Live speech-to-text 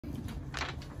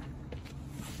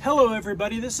Hello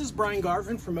everybody, this is Brian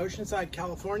Garvin from Oceanside,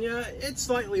 California. It's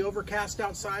slightly overcast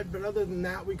outside, but other than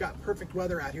that, we got perfect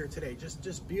weather out here today.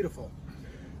 Just beautiful.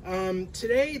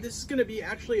 Today, this is going to be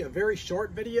actually a very short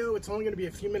video. It's only going to be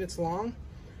a few minutes long.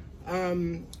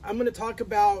 I'm going to talk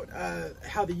about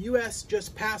how the U.S.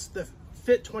 just passed the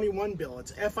FIT21 bill.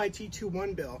 It's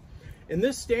FIT21 bill. And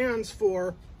this stands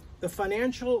for the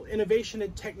Financial Innovation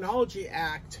and Technology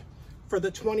Act for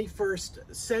the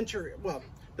 21st century. Well,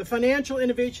 the Financial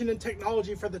Innovation and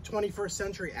Technology for the 21st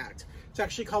Century Act. It's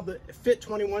actually called the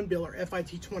FIT21 bill, or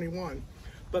FIT21.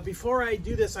 But before I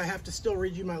do this, I have to still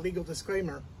read you my legal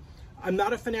disclaimer. I'm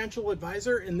not a financial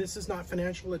advisor, and this is not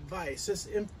financial advice.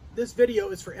 This video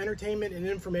is for entertainment and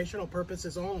informational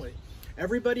purposes only.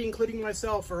 Everybody, including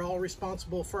myself, are all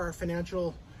responsible for our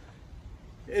financial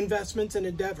investments and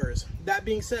endeavors. That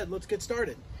being said, let's get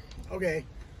started. Okay,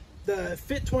 the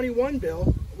FIT21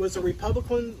 bill was a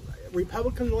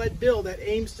Republican-led bill that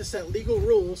aims to set legal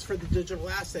rules for the digital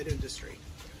asset industry.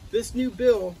 This new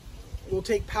bill will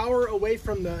take power away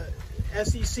from the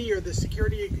SEC, or the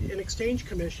Security and Exchange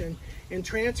Commission, and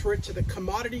transfer it to the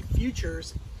Commodity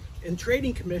Futures and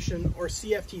Trading Commission, or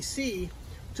CFTC,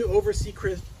 to oversee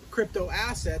crypto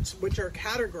assets, which are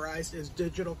categorized as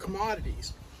digital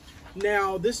commodities.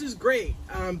 Now, this is great,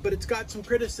 but it's got some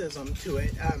criticism to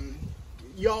it.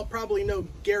 Y'all probably know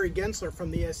Gary Gensler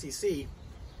from the SEC.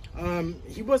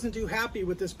 He wasn't too happy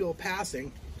with this bill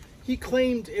passing. He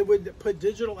claimed it would put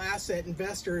digital asset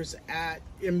investors at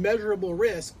immeasurable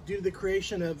risk due to the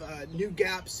creation of new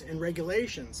gaps in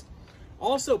regulations.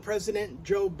 Also, President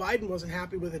Joe Biden wasn't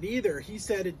happy with it either. He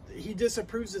said he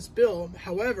disapproves this bill.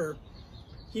 However,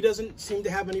 he doesn't seem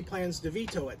to have any plans to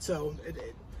veto it. So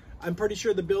I'm pretty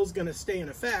sure the bill's going to stay in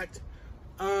effect.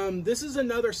 This is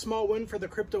another small win for the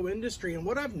crypto industry, and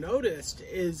what I've noticed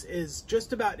is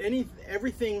just about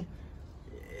everything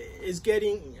is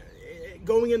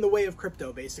going in the way of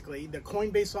crypto. Basically, the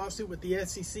Coinbase lawsuit with the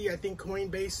SEC, I think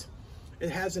Coinbase,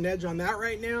 it has an edge on that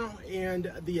right now,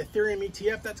 and the Ethereum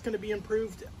ETF that's going to be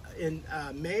improved in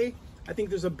May. I think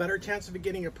there's a better chance of it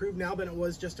getting approved now than it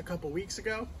was just a couple weeks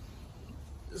ago.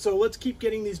 So let's keep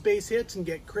getting these base hits and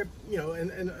get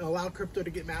and allow crypto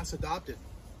to get mass adopted.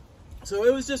 So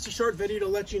it was just a short video to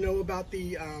let you know about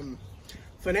the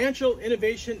Financial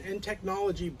Innovation and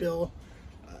Technology Bill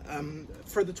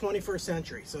for the 21st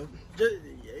century. So just,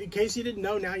 in case you didn't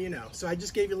know, now you know. So I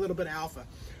just gave you a little bit of alpha.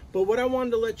 But what I wanted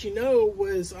to let you know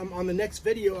was on the next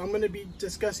video, I'm going to be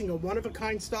discussing a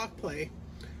one-of-a-kind stock play,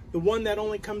 the one that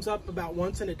only comes up about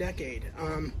once in a decade.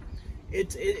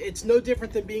 It's no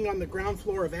different than being on the ground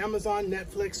floor of Amazon,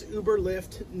 Netflix, Uber,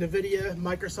 Lyft, Nvidia,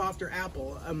 Microsoft, or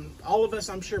Apple. All of us,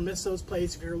 I'm sure, missed those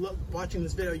plays. If you're watching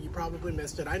this video, you probably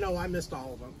missed it. I know I missed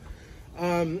all of them.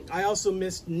 I also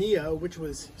missed NEO, which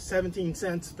was 17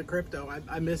 cents the crypto.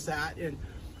 I missed that. And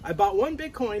I bought one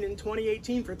Bitcoin in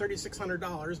 2018 for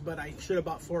 $3,600, but I should have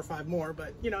bought 4 or 5 more.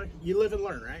 But, you know, you live and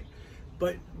learn, right?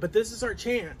 But this is our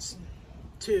chance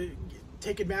to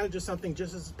take advantage of something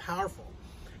just as powerful.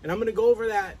 And I'm going to go over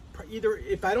that either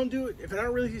if I don't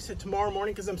release it tomorrow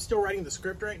morning, because I'm still writing the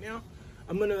script right now,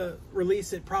 I'm going to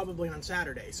release it probably on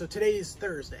Saturday. So today is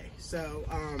Thursday. So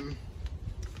I'm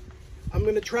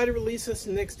going to try to release this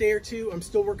the next day or two. I'm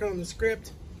still working on the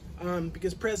script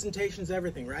because presentation's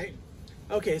everything, right?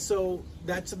 Okay, so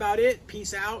that's about it.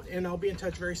 Peace out, and I'll be in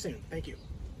touch very soon. Thank you.